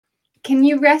can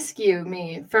you rescue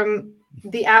me from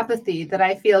the apathy that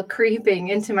I feel creeping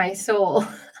into my soul?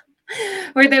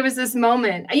 Where there was this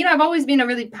moment, I've always been a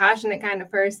really passionate kind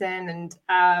of person,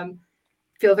 and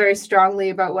feel very strongly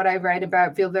about what I write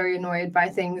about, feel very annoyed by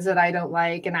things that I don't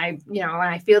like. And and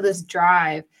I feel this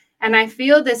drive, and I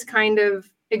feel this kind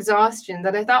of exhaustion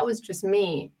that I thought was just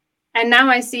me. And now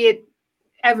I see it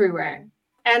everywhere.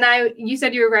 And you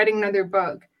said you were writing another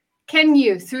book. Can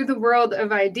you, through the world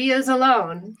of ideas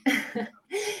alone,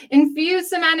 infuse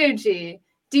some energy?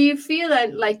 Do you feel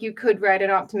like you could write an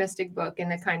optimistic book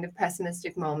in a kind of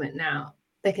pessimistic moment now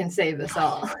that can save us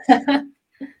all?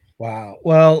 Wow.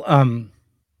 Well,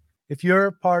 if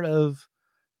you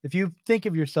think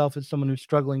of yourself as someone who's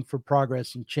struggling for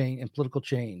progress and change and political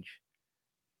change,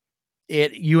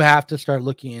 you have to start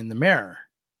looking in the mirror.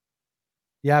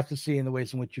 You have to see in the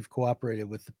ways in which you've cooperated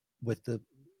with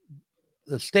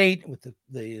the state, with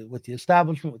the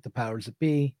establishment, with the powers that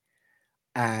be,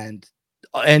 and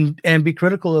be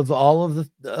critical of all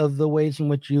of the ways in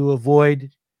which you avoid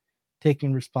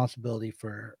taking responsibility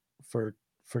for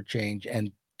change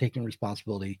and taking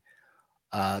responsibility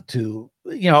to,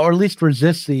 or at least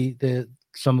resist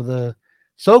some of the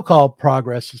so-called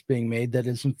progress that's being made that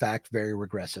is in fact very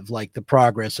regressive, like the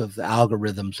progress of the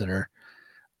algorithms that are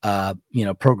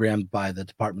programmed by the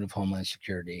Department of Homeland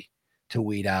Security to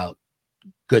weed out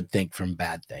good think from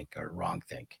bad think or wrong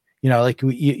think. Like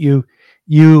you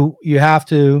have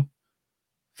to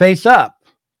face up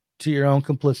to your own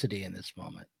complicity in this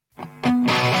moment.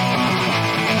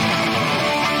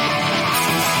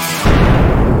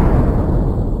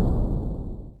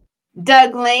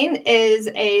 Doug Lain is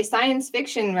a science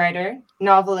fiction writer,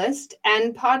 novelist,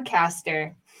 and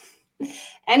podcaster.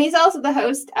 And he's also the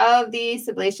host of the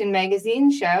Sublation Magazine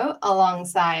show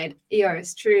alongside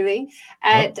yours truly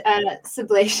at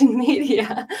Sublation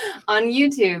Media on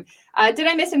YouTube. Did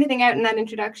I miss anything out in that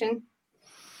introduction?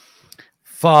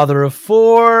 Father of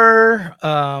four,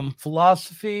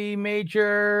 philosophy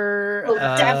major.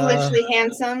 Devilishly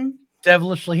handsome.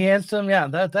 Devilishly handsome. Yeah,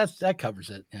 that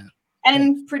covers it. Yeah.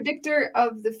 And predictor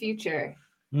of the future.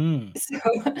 So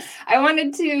I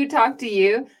wanted to talk to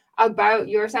you about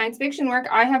your science fiction work.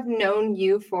 I have known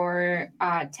you for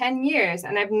 10 years,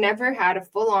 and I've never had a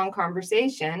full-on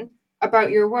conversation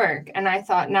about your work. And I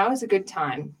thought now is a good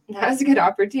time. Now is a good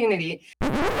opportunity.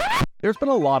 There's been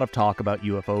a lot of talk about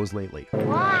UFOs lately.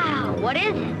 Wow, what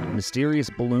is it? Mysterious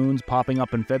balloons popping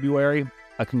up in February,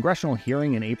 a congressional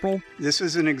hearing in April. This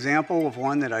is an example of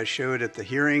one that I showed at the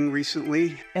hearing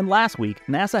recently. And last week,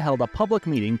 NASA held a public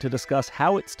meeting to discuss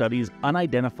how it studies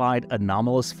unidentified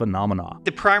anomalous phenomena.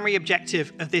 The primary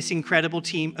objective of this incredible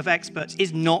team of experts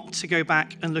is not to go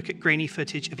back and look at grainy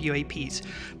footage of UAPs,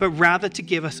 but rather to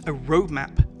give us a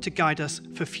roadmap to guide us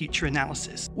for future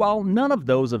analysis. While none of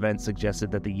those events suggested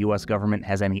that the US government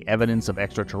has any evidence of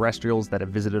extraterrestrials that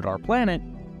have visited our planet,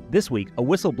 this week, a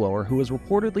whistleblower who has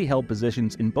reportedly held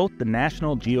positions in both the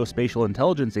National Geospatial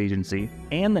Intelligence Agency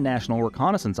and the National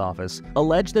Reconnaissance Office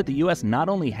alleged that the US not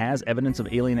only has evidence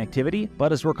of alien activity,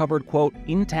 but has recovered, quote,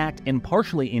 intact and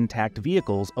partially intact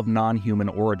vehicles of non-human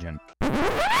origin.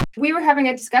 We were having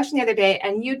a discussion the other day,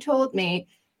 and you told me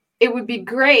it would be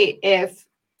great if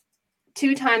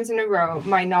 2 times in a row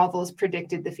my novels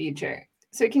predicted the future.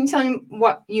 So can you tell me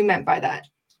what you meant by that?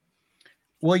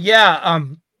 Well, yeah.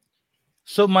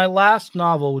 So my last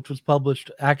novel, which was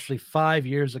published actually 5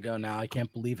 years ago now, I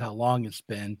can't believe how long it's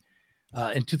been,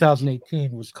 in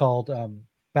 2018, was called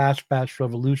Bash Bash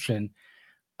Revolution.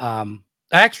 I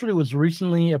actually was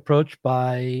recently approached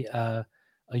by a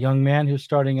young man who's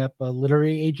starting up a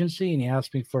literary agency, and he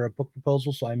asked me for a book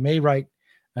proposal, so I may write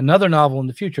another novel in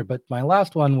the future. But my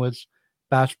last one was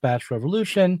Bash Bash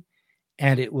Revolution,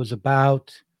 and it was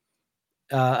about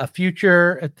a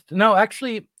future.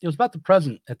 Actually, it was about the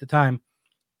present at the time,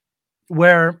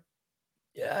 where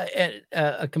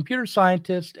a computer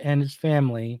scientist and his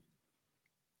family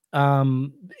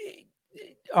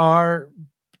are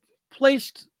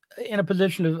placed in a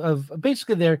position of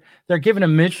basically they're given a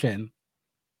mission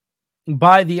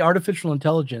by the artificial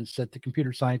intelligence that the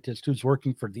computer scientist who's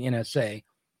working for the NSA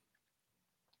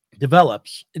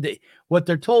develops. What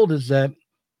they're told is that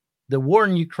the war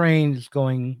in Ukraine is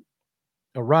going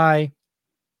awry,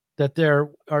 that there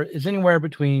is anywhere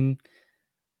between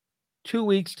 2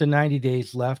 weeks to 90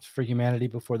 days left for humanity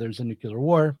before there's a nuclear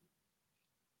war.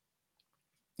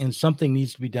 And something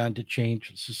needs to be done to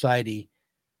change society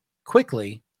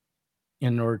quickly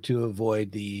in order to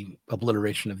avoid the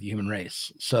obliteration of the human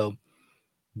race. So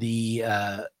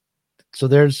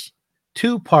there's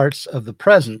 2 parts of the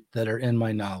present that are in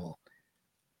my novel.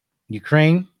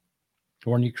 Ukraine,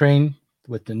 war in Ukraine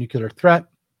with the nuclear threat,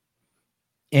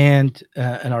 and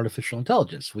artificial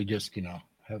intelligence. We just,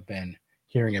 have been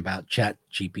hearing about Chat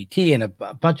GPT and a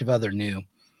bunch of other new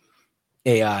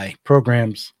AI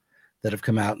programs that have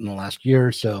come out in the last year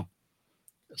or so.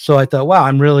 So I thought, wow,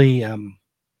 I'm really,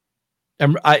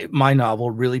 my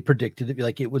novel really predicted it.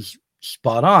 Like, it was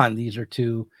spot on. These are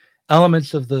two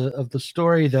elements of the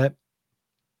story that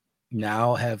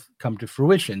now have come to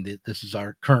fruition. This is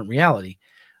our current reality,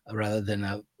 rather than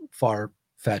a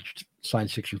far-fetched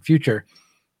science fiction future.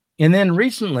 And then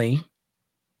recently,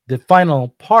 the final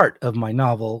part of my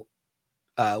novel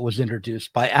was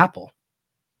introduced by Apple,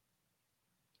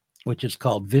 which is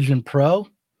called Vision Pro.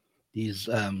 These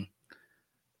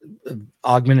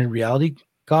augmented reality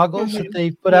goggles that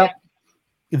they put out.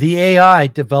 The AI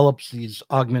develops these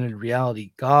augmented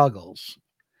reality goggles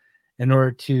in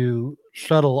order to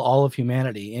shuttle all of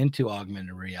humanity into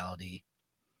augmented reality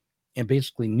and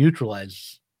basically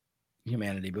neutralize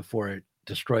humanity before it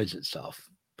destroys itself,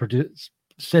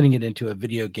 sending it into a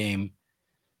video game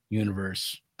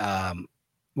universe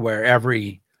where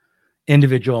every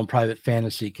individual and private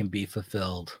fantasy can be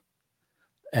fulfilled,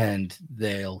 and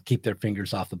they'll keep their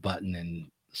fingers off the button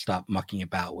and stop mucking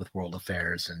about with world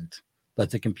affairs and let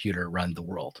the computer run the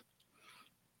world.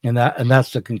 And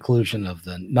that's the conclusion of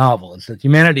the novel, is that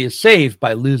humanity is saved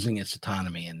by losing its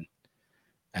autonomy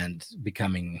and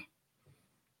becoming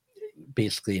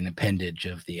basically an appendage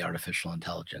of the artificial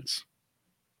intelligence.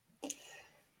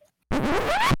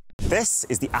 This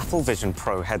is the Apple Vision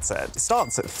Pro headset. It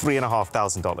starts at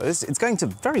 $3,500. It's going to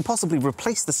very possibly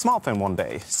replace the smartphone one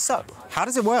day. So, how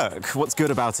does it work? What's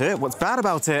good about it? What's bad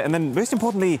about it? And then, most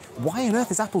importantly, why on earth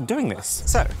is Apple doing this?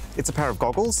 So, it's a pair of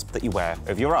goggles that you wear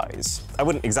over your eyes. I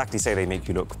wouldn't exactly say they make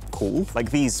you look cool. Like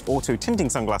these auto-tinting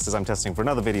sunglasses I'm testing for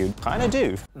another video kind of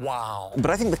do. Wow.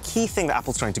 But I think the key thing that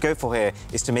Apple's trying to go for here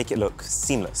is to make it look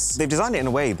seamless. They've designed it in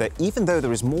a way that even though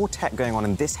there is more tech going on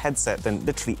in this headset than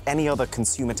literally any other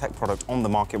consumer tech product on the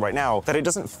market right now, that it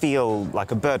doesn't feel like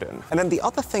a burden. And then the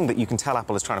other thing that you can tell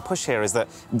Apple is trying to push here is that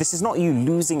this is not you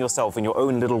losing yourself in your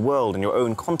own little world and your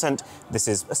own content. This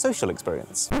is a social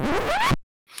experience.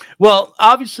 Well,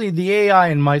 obviously the AI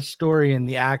in my story and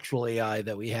the actual AI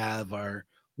that we have are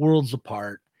worlds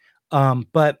apart.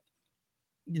 But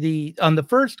on the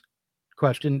first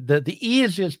question, the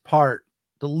easiest part,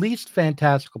 the least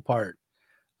fantastical part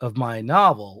of my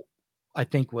novel, I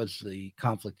think, was the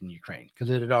conflict in Ukraine, because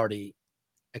it had already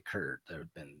occurred. There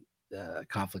had been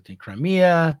conflict in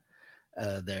Crimea.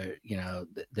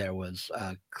 There was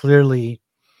clearly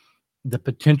the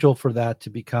potential for that to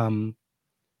become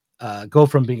go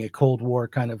from being a Cold War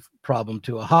kind of problem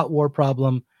to a hot war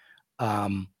problem.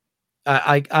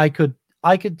 I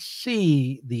could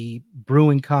see the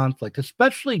brewing conflict,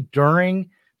 especially during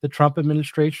the Trump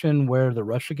administration, where the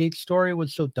Russiagate story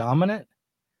was so dominant.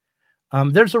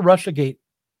 There's a Russiagate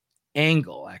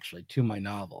angle actually to my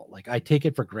novel. Like, I take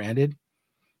it for granted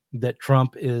that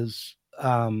Trump is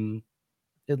at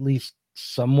least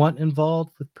somewhat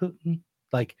involved with Putin.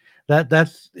 Like,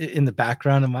 that's in the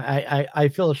background of my, I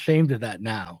feel ashamed of that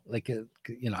now. Like,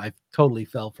 I totally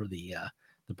fell for the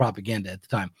propaganda at the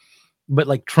time. But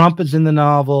like, Trump is in the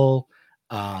novel,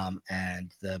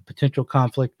 and the potential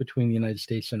conflict between the United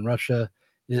States and Russia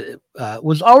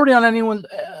was already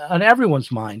on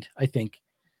everyone's mind, I think,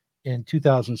 in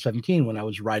 2017 when I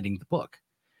was writing the book.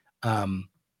 I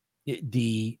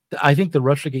think the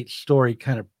Russiagate story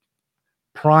kind of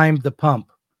primed the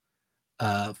pump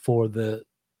for the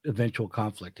eventual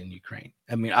conflict in Ukraine.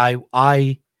 I mean,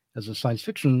 I as a science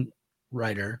fiction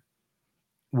writer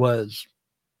was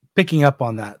picking up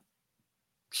on that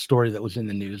story that was in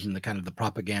the news and the kind of the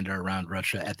propaganda around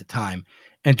Russia at the time,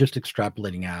 and just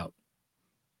extrapolating out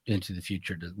into the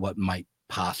future to what might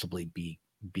possibly be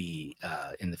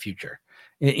in the future,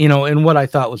 in what I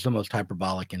thought was the most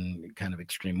hyperbolic and kind of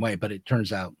extreme way. But it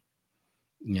turns out,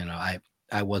 I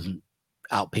wasn't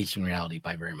outpacing reality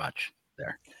by very much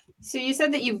there. So you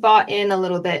said that you bought in a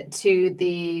little bit to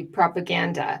the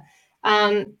propaganda.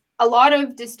 A lot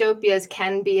of dystopias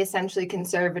can be essentially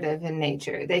conservative in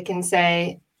nature. They can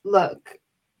say, look,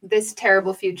 this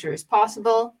terrible future is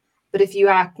possible, but if you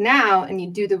act now and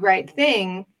you do the right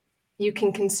thing, you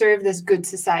can conserve this good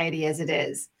society as it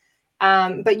is.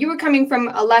 But you were coming from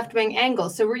a left-wing angle.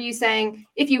 So were you saying,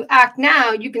 if you act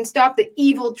now, you can stop the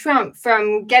evil Trump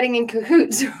from getting in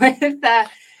cahoots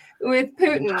with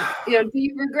Putin? Do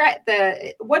you regret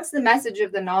what's the message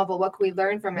of the novel? What can we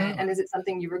learn from it? And is it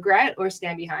something you regret or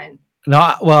stand behind?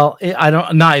 No, well, I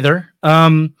don't, neither.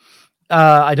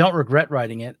 I don't regret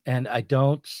writing it, and I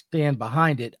don't stand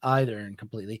behind it either, and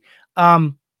completely.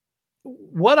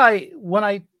 When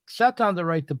I sat down to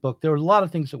write the book, there were a lot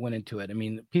of things that went into it. I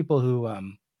mean, people who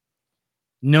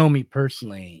know me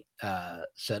personally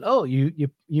said, "Oh, you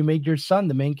made your son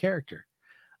the main character."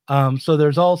 So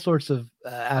there's all sorts of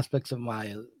aspects of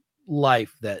my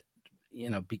life that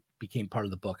became part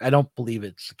of the book. I don't believe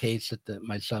it's the case that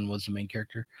my son was the main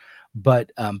character,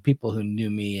 but people who knew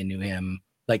me and knew him,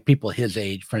 like people his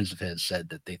age, friends of his, said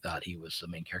that they thought he was the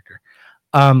main character.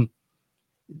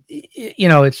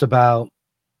 It's about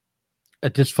a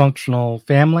dysfunctional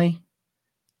family,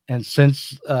 and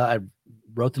since I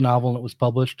wrote the novel and it was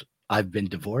published, I've been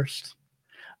divorced.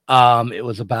 It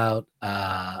was about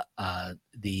the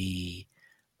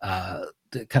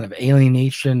kind of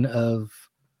alienation of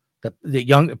the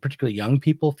young, particularly young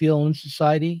people, feel in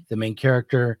society. The main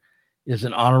character is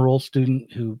an honor roll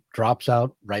student who drops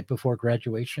out right before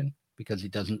graduation because he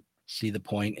doesn't see the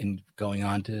point in going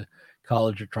on to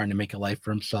college or trying to make a life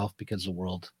for himself because the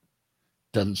world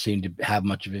doesn't seem to have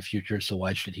much of a future. So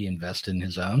why should he invest in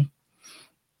his own?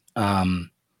 And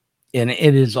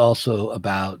it is also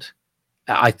about,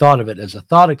 I thought of it as a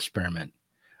thought experiment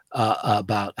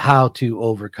about how to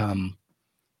overcome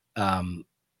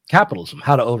capitalism,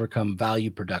 how to overcome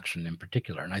value production in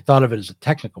particular. And I thought of it as a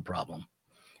technical problem.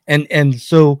 And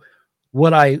so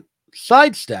what I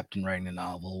sidestepped in writing a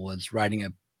novel was writing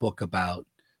a book about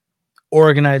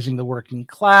organizing the working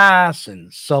class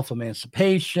and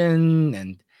self-emancipation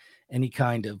and any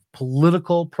kind of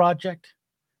political project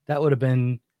that would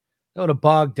have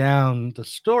bogged down the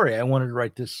story. I wanted to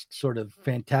write this sort of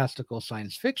fantastical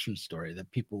science fiction story that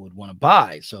people would want to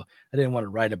buy. So I didn't want to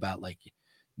write about like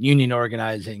union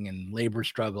organizing and labor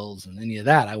struggles and any of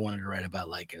that. I wanted to write about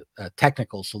like a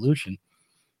technical solution.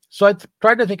 So I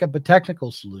tried to think of a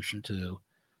technical solution to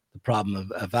the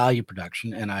problem of value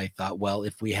production. And I thought, well,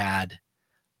 if we had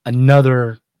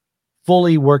another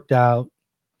fully worked out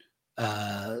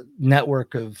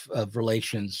network of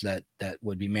relations that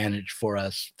would be managed for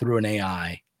us through an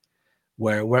AI,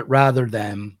 where rather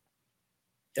than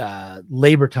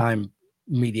labor time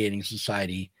mediating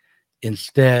society,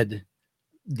 instead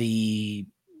the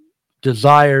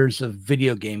desires of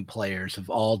video game players of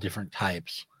all different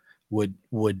types would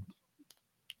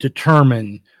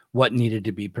determine what needed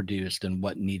to be produced and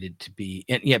what needed to be,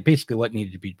 and basically what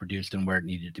needed to be produced and where it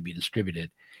needed to be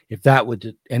distributed. If that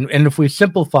would, and if we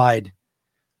simplified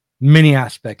many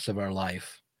aspects of our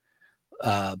life,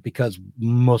 because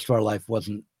most of our life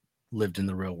wasn't lived in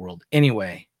the real world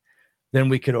anyway, then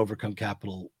we could overcome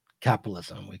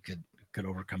capitalism. We could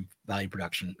overcome value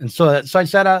production. And so I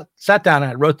sat down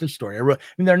and I wrote this story.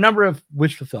 There are a number of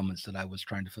wish fulfillments that I was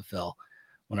trying to fulfill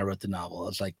when I wrote the novel. I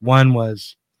was like, one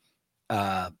was,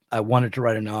 I wanted to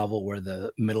write a novel where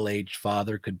the middle-aged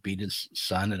father could beat his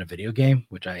son at a video game,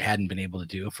 which I hadn't been able to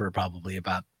do for probably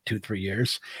about 2-3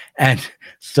 years. And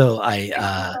so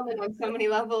on so many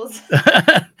levels.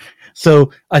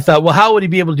 So I thought, well, how would he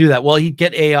be able to do that? Well, he'd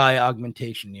get AI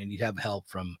augmentation and he'd have help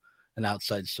from an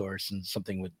outside source, and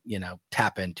something would,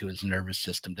 tap into his nervous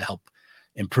system to help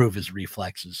improve his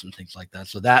reflexes and things like that.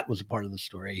 So that was a part of the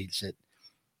story. He said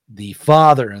the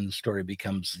father in the story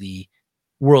becomes the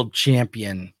world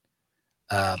champion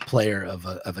player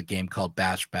of a game called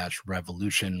Bash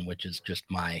Revolution, which is just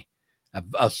a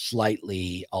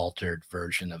slightly altered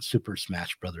version of Super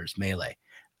Smash Brothers Melee,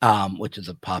 which is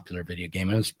a popular video game.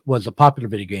 It was a popular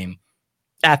video game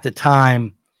at the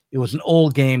time. It was an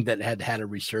old game that had a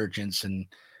resurgence, and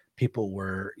people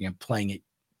were playing it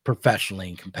professionally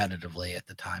and competitively at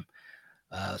the time.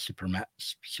 Super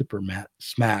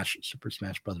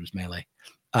Smash Brothers Melee.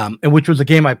 And which was a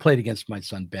game I played against my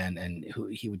son Ben, and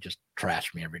he would just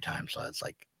trash me every time. So it's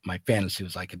like my fantasy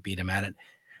was I could beat him at it.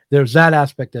 There's that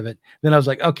aspect of it. Then I was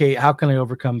like, okay, how can I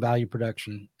overcome value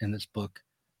production in this book?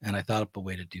 And I thought up a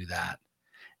way to do that.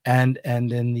 And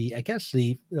then the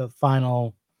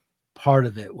final part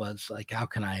of it was like, how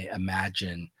can I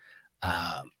imagine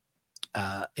a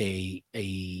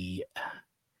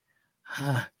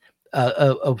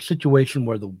situation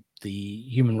where the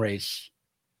human race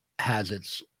has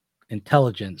its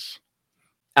intelligence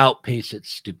outpace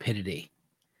its stupidity.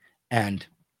 And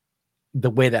the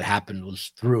way that happened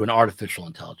was through an artificial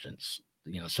intelligence.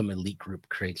 Some elite group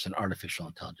creates an artificial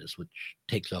intelligence which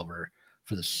takes over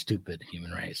for the stupid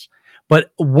human race.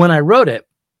 But when I wrote it,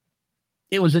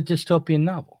 it was a dystopian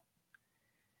novel.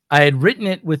 I had written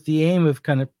it with the aim of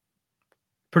kind of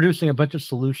producing a bunch of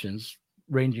solutions,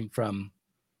 ranging from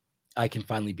I can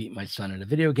finally beat my son in a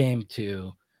video game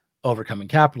to overcoming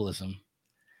capitalism.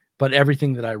 But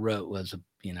everything that I wrote was,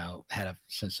 had a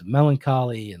sense of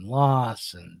melancholy and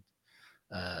loss and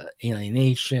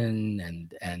alienation,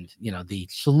 and the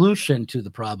solution to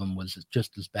the problem was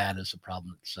just as bad as the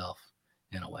problem itself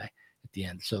in a way at the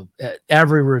end. So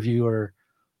every reviewer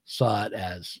saw it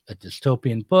as a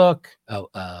dystopian book,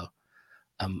 a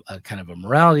kind of a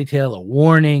morality tale, a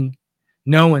warning.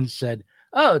 No one said,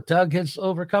 "Oh, Doug has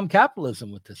overcome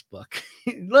capitalism with this book."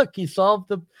 Look,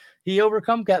 he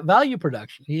overcome value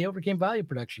production. He overcame value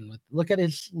production with. Look at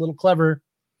his little clever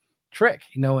trick.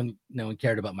 No one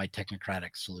cared about my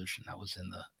technocratic solution that was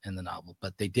in the novel,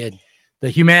 but they did the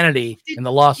humanity and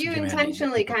the loss of You humanity.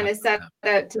 intentionally kind of set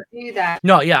out to do that.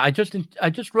 No, yeah, I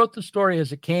just wrote the story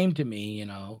as it came to me. You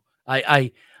know,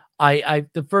 I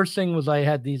the first thing was I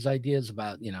had these ideas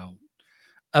about, you know,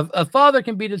 a father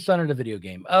can beat his son at a video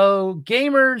game. Oh,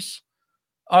 gamers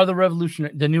are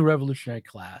the new revolutionary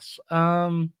class.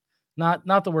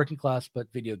 Not the working class,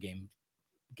 but video game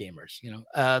gamers. You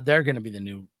know, they're going to be the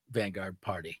new vanguard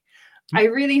party. I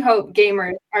really hope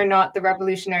gamers are not the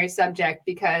revolutionary subject,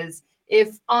 because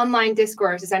if online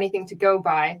discourse is anything to go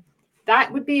by,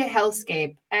 that would be a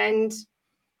hellscape. And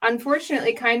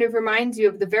unfortunately kind of reminds you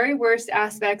of the very worst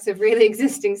aspects of really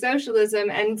existing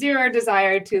socialism and zero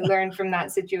desire to learn from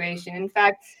that situation. In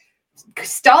fact,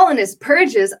 Stalinist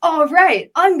purges. All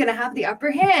right, I'm going to have the upper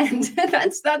hand.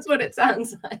 That's what it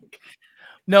sounds like.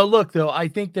 No, look though, I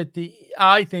think that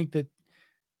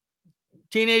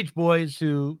teenage boys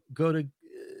who go to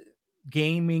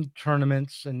gaming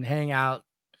tournaments and hang out,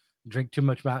 drink too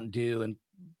much Mountain Dew, and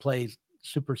play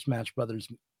Super Smash Brothers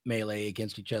Melee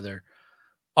against each other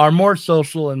are more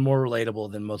social and more relatable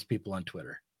than most people on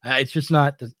Twitter. It's just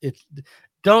not. It's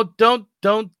don't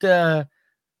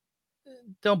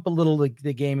belittle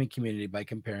the gaming community by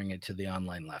comparing it to the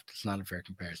online left. It's not a fair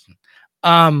comparison.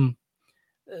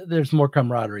 There's more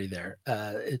camaraderie there.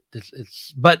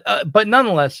 But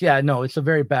nonetheless, yeah, no, it was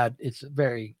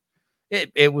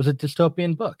a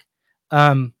dystopian book.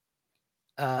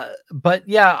 But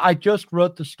yeah, I just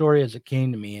wrote the story as it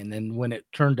came to me, and then when it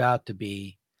turned out to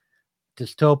be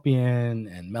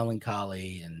dystopian and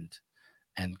melancholy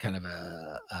and kind of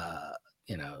a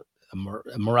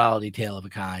morality tale of a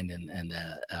kind, and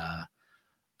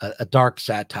a dark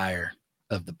satire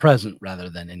of the present rather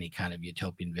than any kind of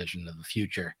utopian vision of the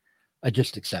future, I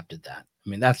just accepted that. I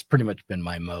mean, that's pretty much been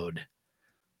my mode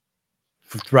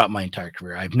throughout my entire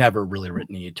career. I've never really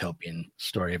written a utopian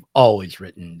story. I've always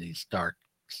written these dark,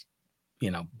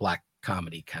 black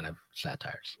comedy kind of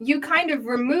satires. You kind of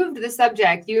removed the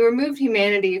subject. You removed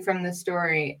humanity from the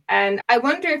story. And I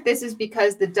wonder if this is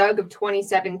because the Doug of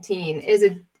 2017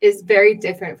 is very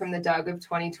different from the Doug of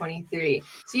 2023.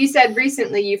 So you said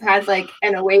recently you've had like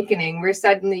an awakening where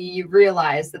suddenly you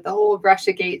realize that the whole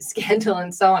Russiagate scandal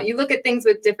and so on, you look at things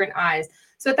with different eyes.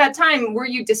 So at that time, were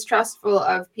you distrustful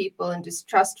of people and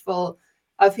distrustful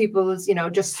of people's,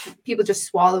 just people just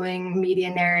swallowing media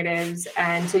narratives?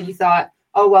 And so you thought,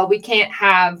 oh, well, we can't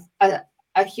have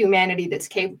a humanity that's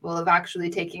capable of actually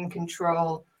taking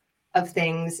control of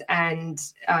things and,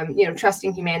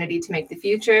 trusting humanity to make the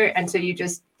future. And so you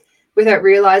just, without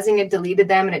realizing it, deleted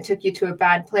them and it took you to a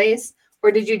bad place?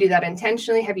 Or did you do that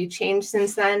intentionally? Have you changed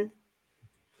since then?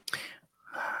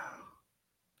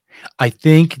 I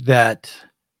think that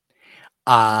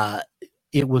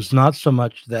it was not so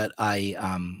much that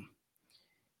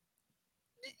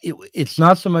it's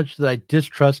not so much that I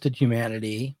distrusted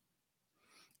humanity,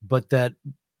 but that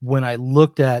when I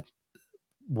looked at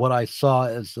what I saw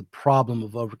as the problem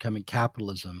of overcoming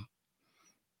capitalism,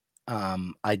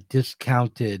 I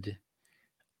discounted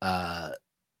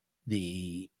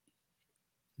the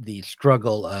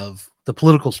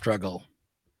political struggle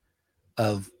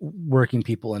of working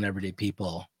people and everyday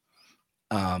people,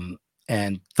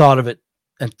 and thought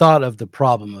of the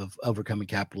problem of overcoming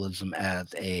capitalism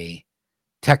as a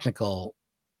technical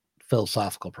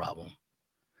philosophical problem.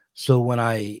 So when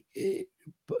I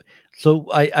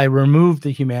removed the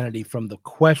humanity from the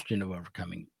question of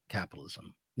overcoming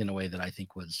capitalism in a way that I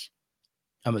think was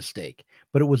a mistake.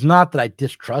 But it was not that I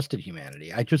distrusted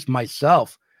humanity. I just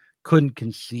myself couldn't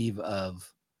conceive of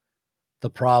the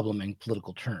problem in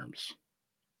political terms.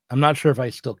 I'm not sure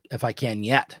if I can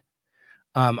yet.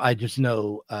 I just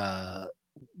know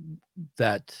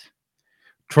that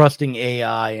trusting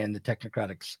AI and the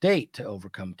technocratic state to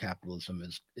overcome capitalism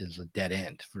is a dead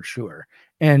end for sure.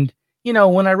 And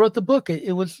when I wrote the book,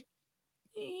 it was,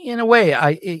 in a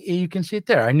way, you can see it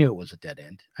there. I knew it was a dead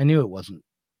end. I knew it wasn't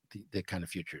the kind of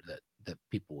future that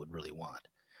people would really want.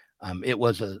 It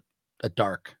was a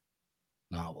dark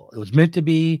novel. It was meant to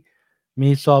be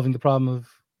me solving the problem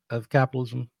of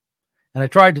capitalism. And I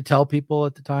tried to tell people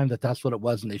at the time that that's what it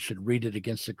was, and they should read it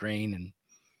against the grain and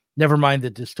never mind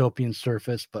the dystopian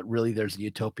surface, but really there's a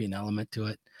utopian element to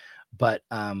it. But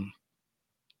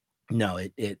no,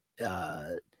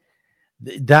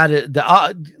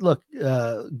 look,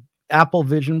 Apple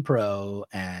Vision Pro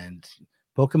and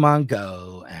Pokemon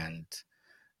Go and,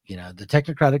 the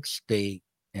technocratic state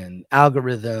and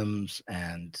algorithms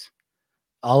and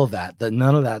all of that,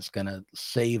 none of that's going to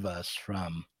save us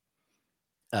from,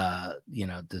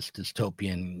 this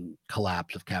dystopian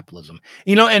collapse of capitalism.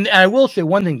 And I will say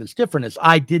one thing that's different is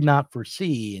I did not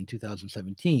foresee in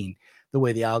 2017 the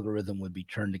way the algorithm would be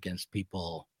turned against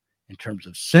people in terms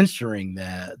of censoring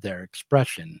their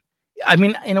expression. I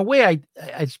mean, in a way,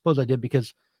 I suppose I did,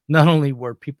 because not only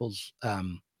were people's,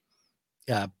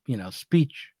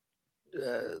 speech,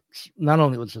 not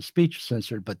only was the speech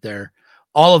censored, but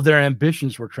all of their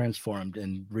ambitions were transformed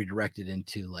and redirected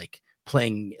into like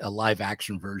playing a live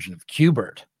action version of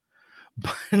Qbert.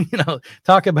 But,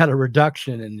 talk about a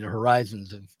reduction in the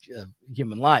horizons of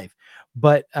human life.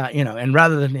 But, and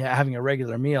rather than having a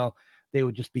regular meal, they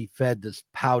would just be fed this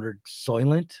powdered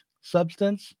soylent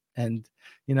substance. And,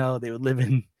 they would live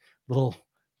in little,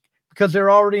 because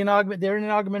they're already they're in an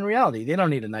augmented reality. They don't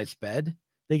need a nice bed.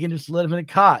 They can just live in a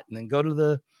cot and then go to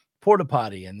the porta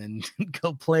potty and then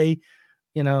go play,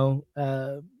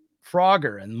 Frogger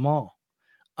in the mall.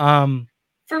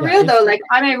 For real though, like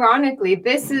unironically,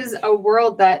 this is a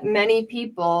world that many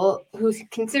people who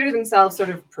consider themselves sort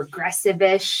of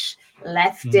progressive-ish,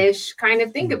 leftish kind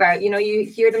of think about. You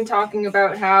hear them talking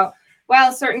about how,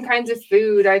 well, certain kinds of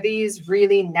food, are these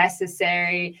really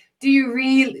necessary? Do you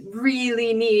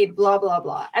really need blah, blah,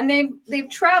 blah? And they've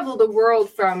traveled the world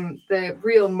from the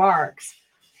real Marx,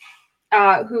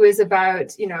 who is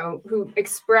about, who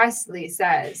expressly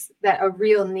says that a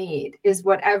real need is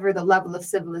whatever the level of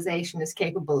civilization is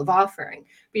capable of offering.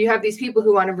 But you have these people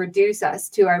who want to reduce us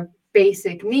to our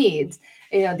basic needs,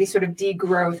 these sort of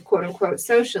degrowth, quote unquote,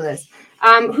 socialists,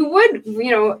 who would,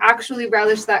 actually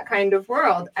relish that kind of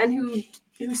world, and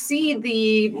who see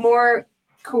the more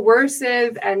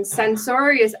coercive and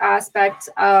censorious aspects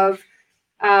of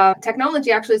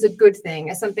technology actually as a good thing,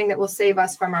 as something that will save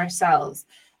us from ourselves.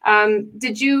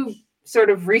 Did you sort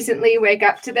of recently wake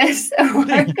up to this?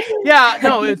 Yeah,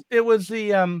 no, it was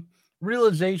the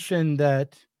realization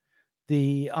that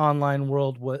the online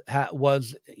world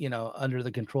was, under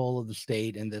the control of the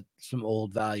state, and that some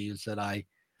old values that I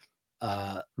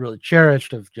really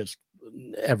cherished of just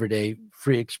everyday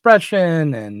free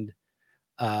expression and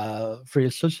free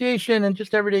association and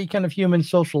just everyday kind of human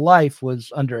social life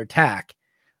was under attack.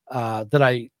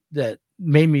 That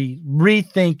made me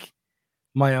rethink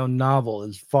my own novel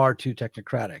is far too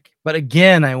technocratic. But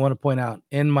again, I want to point out,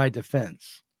 in my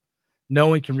defense, no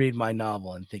one can read my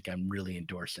novel and think I'm really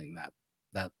endorsing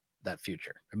that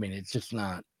future. I mean, it's just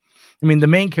not. I mean, the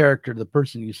main character, the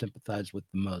person you sympathize with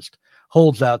the most,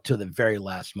 holds out to the very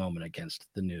last moment against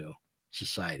the new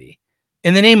society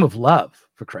in the name of love,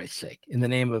 for Christ's sake, in the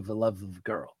name of the love of a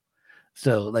girl.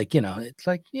 So, like, it's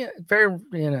like, yeah, very,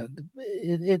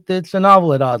 it's a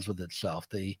novel at odds with itself.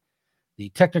 The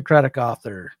technocratic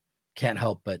author can't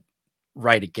help but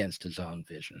write against his own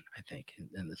vision, I think,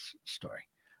 in this story.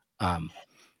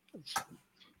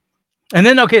 And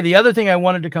then, okay, the other thing I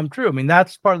wanted to come true. I mean,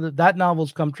 that's part of that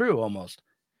novel's come true almost.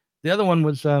 The other one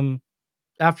was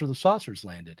After the Saucers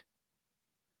Landed,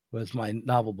 was my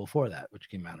novel before that, which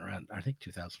came out around, I think,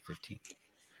 2015.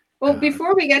 Well,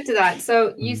 before we get to that,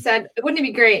 so you said, wouldn't it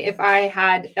be great if I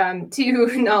had two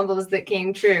novels that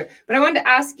came true? But I wanted to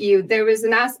ask you, there was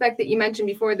an aspect that you mentioned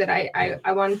before that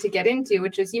I wanted to get into,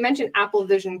 which is you mentioned Apple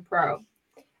Vision Pro.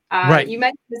 Right. You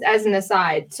mentioned this as an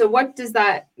aside. So what does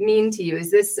that mean to you?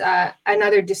 Is this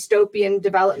another dystopian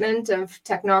development of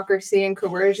technocracy and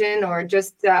coercion, or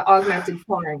just augmented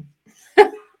porn?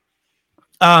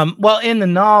 Well, in the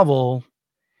novel,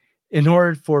 in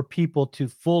order for people to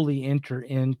fully enter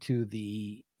into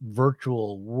the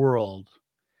virtual world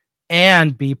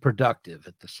and be productive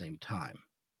at the same time,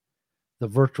 the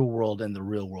virtual world and the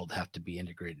real world have to be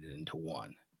integrated into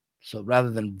one. So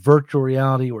rather than virtual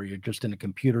reality, where you're just in a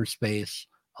computer space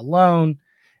alone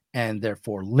and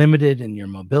therefore limited in your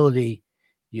mobility,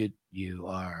 you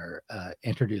are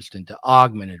introduced into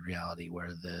augmented reality,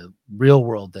 where the real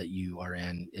world that you are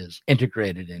in is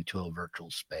integrated into a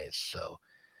virtual space. So,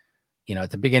 at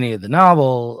the beginning of the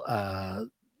novel,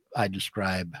 I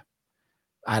describe,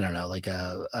 I don't know, like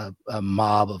a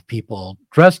mob of people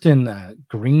dressed in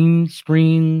green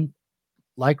screen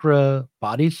lycra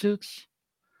bodysuits.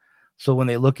 So when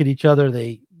they look at each other,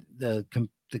 the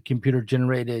computer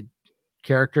generated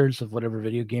characters of whatever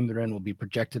video game they're in will be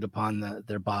projected upon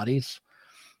their bodies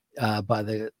by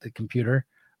the computer.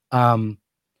 Or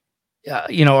in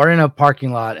a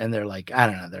parking lot, and they're like, I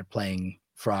don't know, they're playing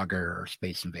Frogger or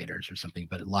Space Invaders or something,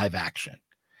 but live action.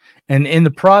 And in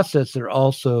the process, they're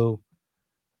also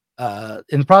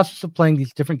in the process of playing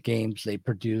these different games, they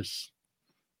produce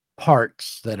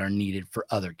parts that are needed for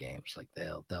other games. Like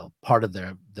they'll part of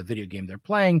the video game they're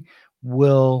playing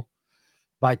will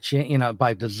by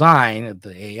design of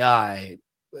the AI,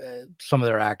 some of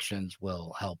their actions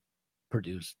will help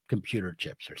produce computer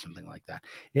chips or something like that.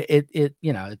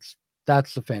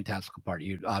 That's the fantastical part.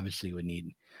 You obviously would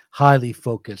need highly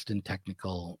focused and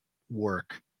technical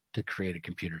work to create a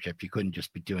computer chip. You couldn't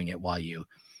just be doing it while you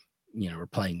were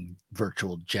playing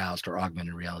virtual joust or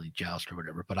augmented reality joust or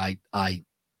whatever. But I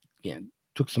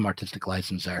took some artistic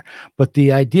license there. But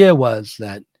the idea was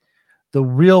that the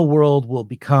real world will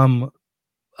become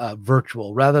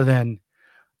virtual rather than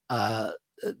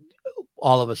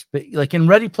all of us. Like in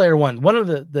Ready Player One, one of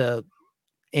the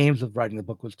aims of writing the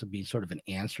book was to be sort of an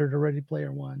answer to Ready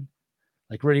Player One.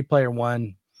 Like Ready Player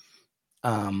One,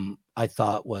 I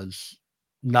thought was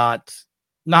not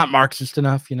Marxist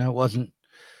enough. It wasn't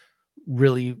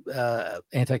really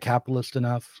anti-capitalist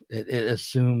enough. It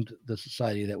assumed the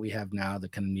society that we have now, the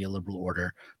kind of neoliberal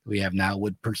order that we have now,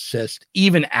 would persist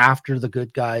even after the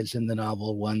good guys in the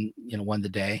novel won the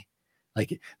day.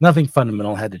 Like nothing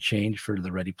fundamental had to change for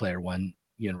the Ready Player One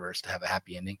universe to have a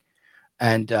happy ending.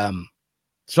 And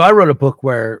so I wrote a book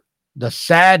where the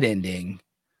sad ending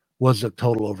was a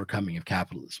total overcoming of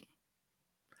capitalism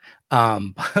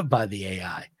by the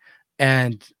AI,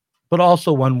 but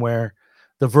also one where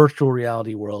the virtual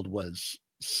reality world was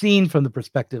seen from the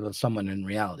perspective of someone in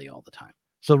reality all the time.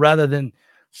 So rather than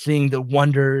seeing the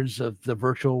wonders of the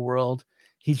virtual world,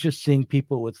 he's just seeing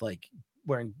people with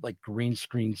wearing green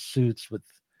screen suits with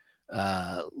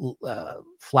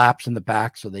flaps in the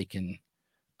back so they can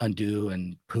undo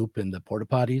and poop in the porta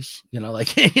potties.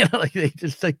 They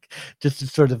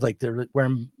just sort of like they're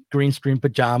wearing green screen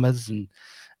pajamas and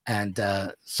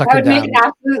sucker that would down. make an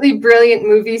absolutely brilliant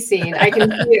movie scene. I can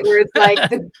see it where it's like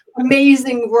the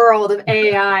amazing world of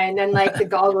AI, and then the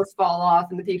goggles fall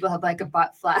off, and the people have a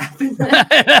butt flap.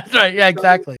 That's right. Yeah,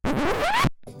 exactly.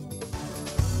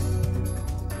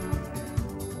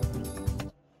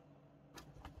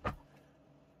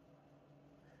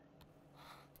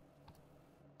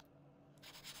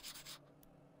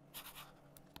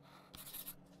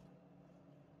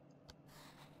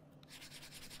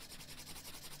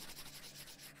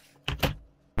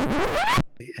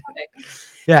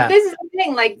 Yeah. But this is the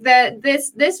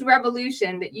thing, this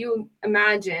revolution that you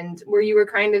imagined, where you were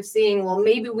kind of seeing, well,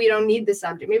 maybe we don't need the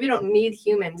subject, maybe we don't need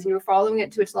humans, and you were following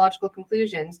it to its logical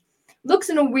conclusions, looks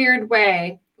in a weird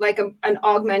way like an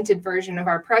augmented version of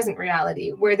our present reality,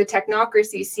 where the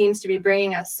technocracy seems to be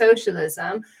bringing us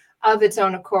socialism of its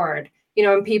own accord.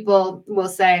 And people will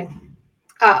say,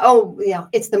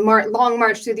 it's the long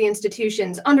march through the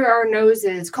institutions. Under our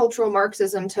noses, cultural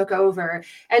Marxism took over.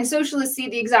 And socialists see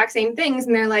the exact same things,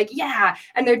 and they're like, yeah,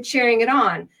 and they're cheering it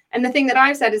on. And the thing that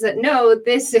I've said is that, no,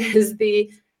 this is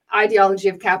the ideology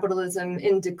of capitalism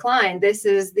in decline. This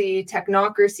is the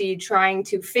technocracy trying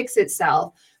to fix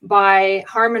itself by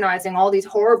harmonizing all these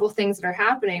horrible things that are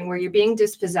happening, where you're being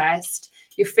dispossessed,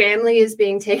 your family is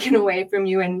being taken away from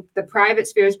you, and the private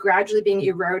sphere is gradually being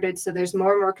eroded. So there's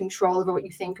more and more control over what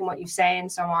you think and what you say and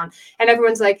so on. And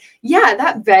everyone's like, yeah,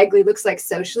 that vaguely looks like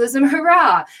socialism.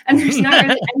 Hurrah. And there's not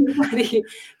really anybody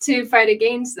to fight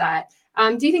against that.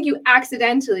 Do you think you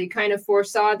accidentally kind of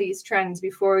foresaw these trends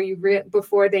before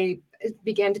they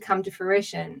began to come to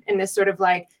fruition in this sort of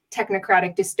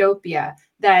technocratic dystopia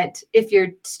that, if you're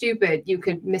stupid, you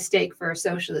could mistake for a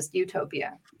socialist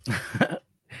utopia?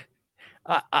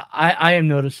 I am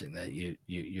noticing that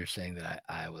you're saying that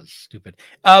I was stupid,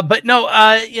 but no,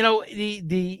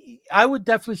 I would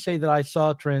definitely say that I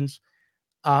saw trends.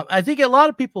 I think a lot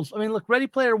of people, look, Ready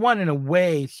Player One in a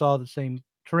way saw the same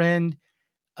trend.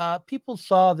 People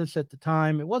saw this at the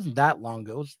time. It wasn't that long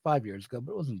ago. It was 5 years ago,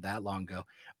 but it wasn't that long ago.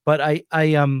 But I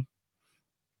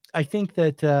think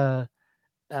that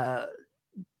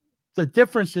the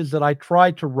difference is that I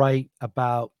tried to write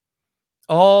about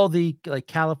all the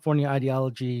California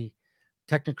ideology,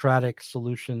 technocratic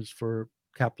solutions for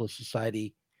capitalist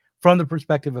society from the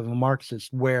perspective of a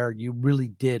Marxist, where you really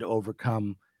did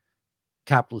overcome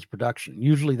capitalist production.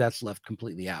 Usually that's left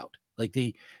completely out. Like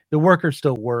the workers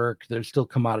still work, there's still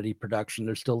commodity production,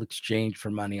 there's still exchange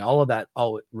for money. All of that,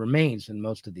 it remains in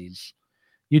most of these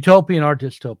utopian or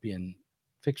dystopian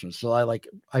fictions. So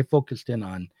I focused in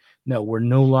on, no, we're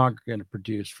no longer going to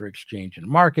produce for exchange in a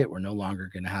market. We're no longer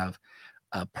going to have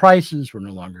prices. We're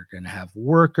no longer going to have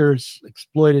workers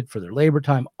exploited for their labor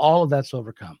time. All of that's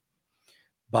overcome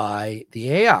by the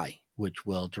AI, which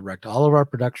will direct all of our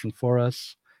production for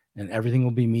us, and everything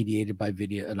will be mediated by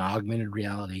video and augmented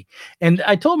reality. And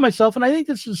I told myself, and I think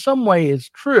this in some way is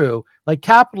true,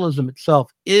 capitalism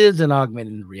itself is an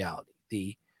augmented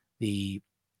reality. The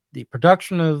the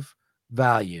production of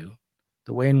value,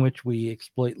 the way in which we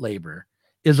exploit labor,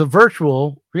 is a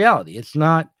virtual reality. It's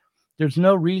not. There's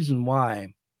no reason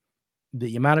why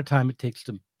the amount of time it takes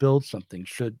to build something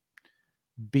should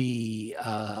be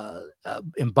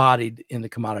embodied in the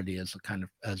commodity as an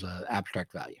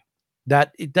abstract value.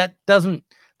 That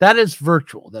is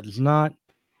virtual. That is not.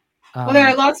 Well, there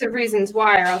are lots of reasons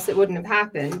why, or else it wouldn't have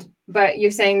happened. But you're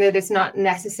saying that it's not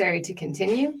necessary to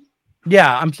continue?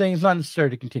 Yeah, I'm saying it's not necessary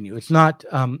to continue. It's not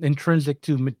intrinsic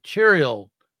to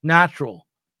material, natural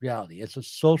reality. It's a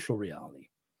social reality,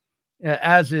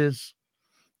 as is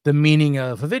the meaning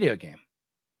of a video game.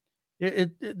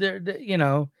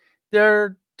 There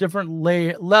are different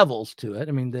levels to it.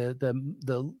 I mean,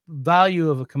 the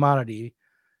value of a commodity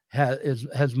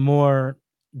has more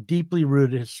deeply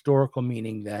rooted historical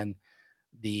meaning than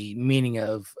the meaning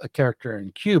of a character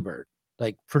in Qbert,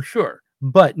 like, for sure.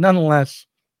 But nonetheless,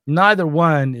 neither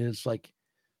one is like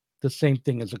the same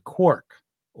thing as a quark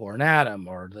or an atom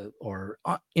or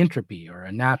entropy or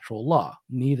a natural law.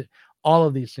 Neither. All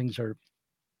of these things are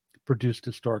produced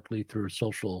historically through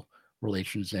social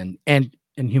relations and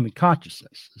human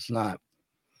consciousness. It's not.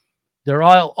 They're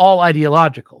all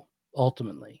ideological.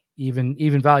 Ultimately,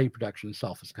 even value production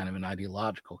itself is kind of an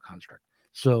ideological construct.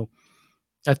 So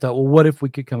I thought, well, what if we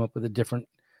could come up with a different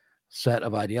set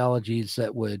of ideologies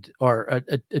that would, or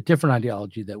a different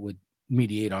ideology that would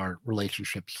mediate our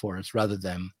relationships for us rather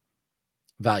than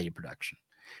value production.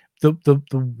 The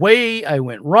way I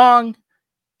went wrong,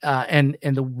 and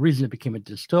the reason it became a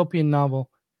dystopian novel,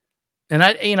 and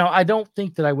I don't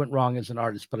think that I went wrong as an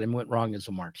artist, but I went wrong as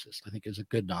a Marxist. I think it's a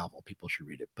good novel. People should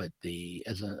read it. But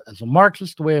as a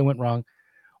Marxist, the way I went wrong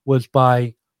was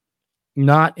by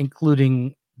not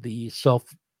including the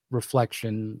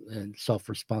self-reflection and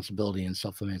self-responsibility and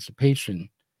self-emancipation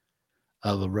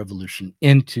of a revolution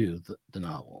into the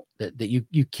novel. That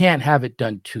you can't have it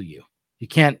done to you. You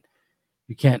can't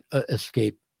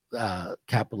escape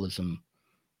capitalism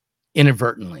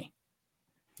inadvertently.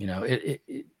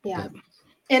 Yeah.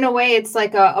 In a way, it's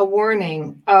like a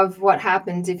warning of what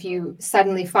happens if you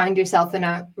suddenly find yourself in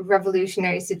a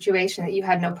revolutionary situation that you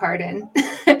had no part in.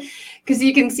 Because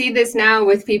you can see this now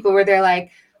with people where they're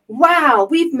like, wow,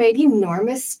 we've made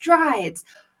enormous strides.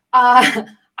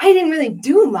 I didn't really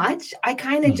do much. I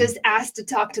kind of just asked to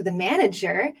talk to the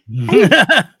manager. And did you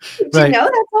know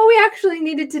that's all we actually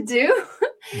needed to do?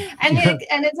 And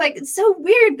it's like, it's so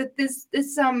weird that this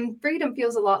freedom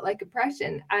feels a lot like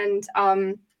oppression. And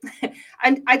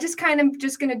I just kind of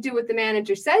just going to do what the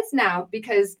manager says now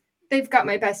because they've got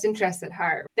my best interests at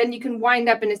heart. Then you can wind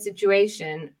up in a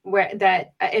situation where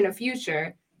that in a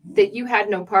future that you had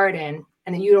no part in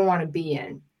and that you don't want to be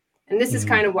in. And this is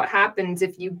kind of what happens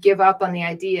if you give up on the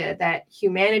idea that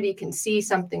humanity can see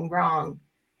something wrong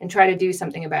and try to do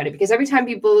something about it. Because every time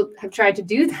people have tried to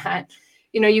do that,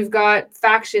 you've got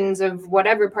factions of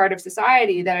whatever part of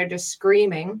society that are just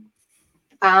screaming,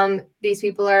 these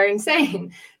people are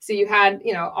insane. So you had,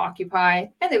 Occupy,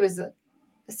 and there was a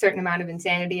certain amount of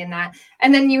insanity in that.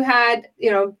 And then you had,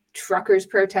 truckers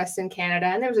protests in Canada,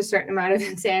 and there was a certain amount of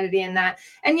insanity in that.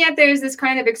 And yet there's this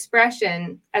kind of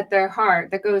expression at their heart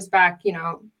that goes back,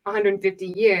 150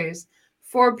 years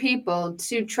for people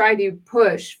to try to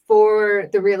push for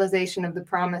the realization of the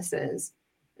promises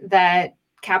that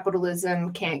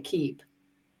capitalism can't keep,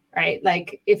 right?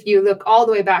 Like if you look all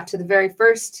the way back to the very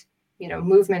first,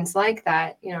 movements like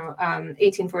that,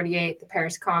 1848, the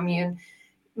Paris Commune,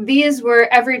 these were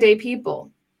everyday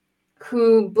people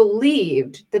who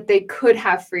believed that they could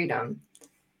have freedom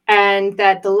and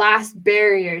that the last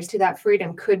barriers to that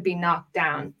freedom could be knocked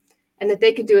down and that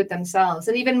they could do it themselves.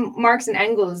 And even Marx and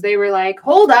Engels, they were like,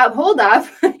 hold up.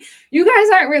 You guys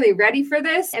aren't really ready for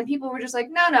this. And people were just like,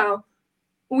 no,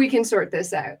 we can sort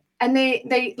this out. And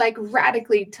they like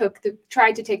radically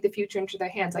tried to take the future into their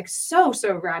hands, like so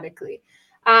radically.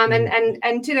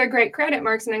 And to their great credit,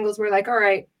 Marx and Engels were like, all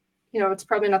right, it's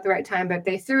probably not the right time, but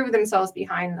they threw themselves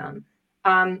behind them.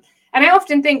 And I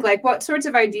often think, like, what sorts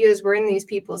of ideas were in these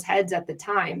people's heads at the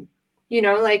time?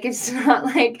 Like, it's not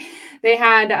like they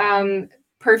had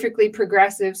perfectly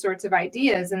progressive sorts of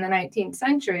ideas in the 19th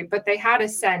century, but they had a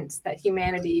sense that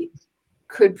humanity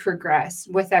could progress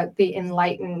without the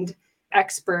enlightened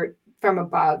expert from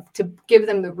above to give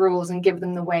them the rules and give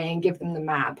them the way and give them the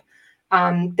map.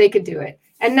 They could do it.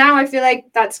 And now I feel like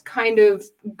that's kind of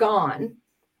gone.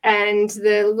 And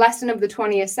the lesson of the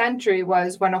 20th century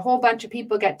was when a whole bunch of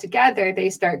people get together,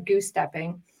 they start goose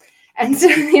stepping. And so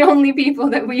the only people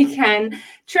that we can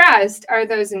trust are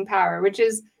those in power, which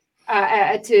is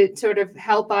to sort of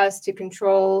help us to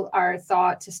control our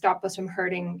thought, to stop us from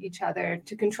hurting each other,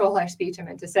 to control our speech, I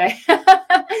meant to say.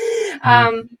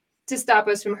 to stop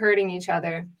us from hurting each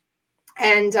other.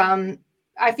 And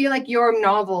I feel like your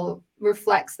novel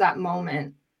reflects that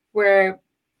moment where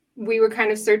we were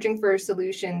kind of searching for a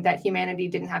solution that humanity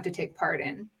didn't have to take part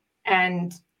in.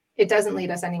 And it doesn't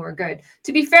lead us anywhere good.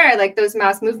 To be fair, like those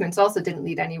mass movements also didn't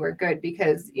lead anywhere good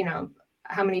because, you know,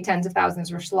 how many tens of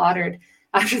thousands were slaughtered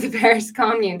after the Paris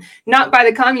Commune, not by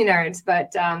the communards,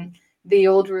 but the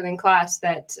old ruling class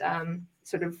that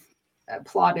sort of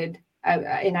plotted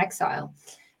in exile.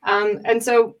 And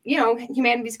so, you know,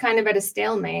 humanity's kind of at a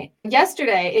stalemate.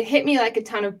 Yesterday, it hit me like a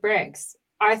ton of bricks.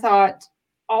 I thought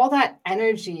all that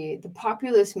energy, the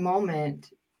populist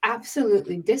moment,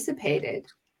 absolutely dissipated.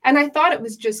 And I thought it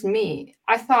was just me.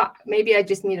 I thought maybe I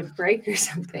just need a break or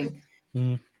something.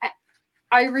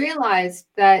 I realized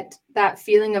that that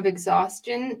feeling of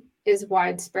exhaustion is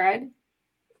widespread.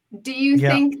 Do you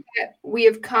think that we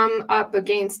have come up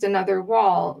against another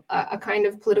wall, a kind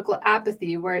of political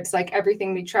apathy where it's like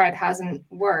everything we tried hasn't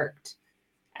worked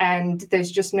and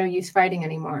there's just no use fighting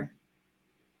anymore?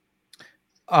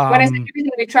 When I say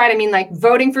everything we tried, I mean like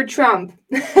voting for Trump,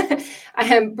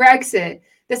 Brexit,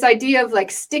 this idea of like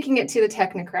sticking it to the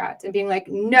technocrats and being like,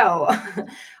 no,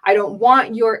 I don't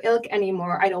want your ilk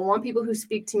anymore. I don't want people who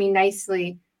speak to me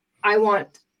nicely. I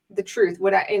want the truth,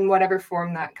 in whatever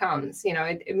form that comes. You know,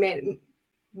 it made,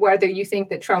 whether you think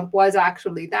that Trump was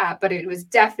actually that, but it was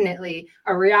definitely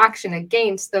a reaction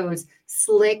against those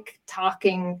slick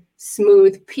talking,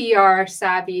 smooth, PR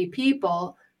savvy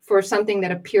people for something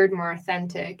that appeared more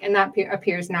authentic, and that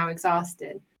appears now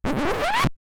exhausted.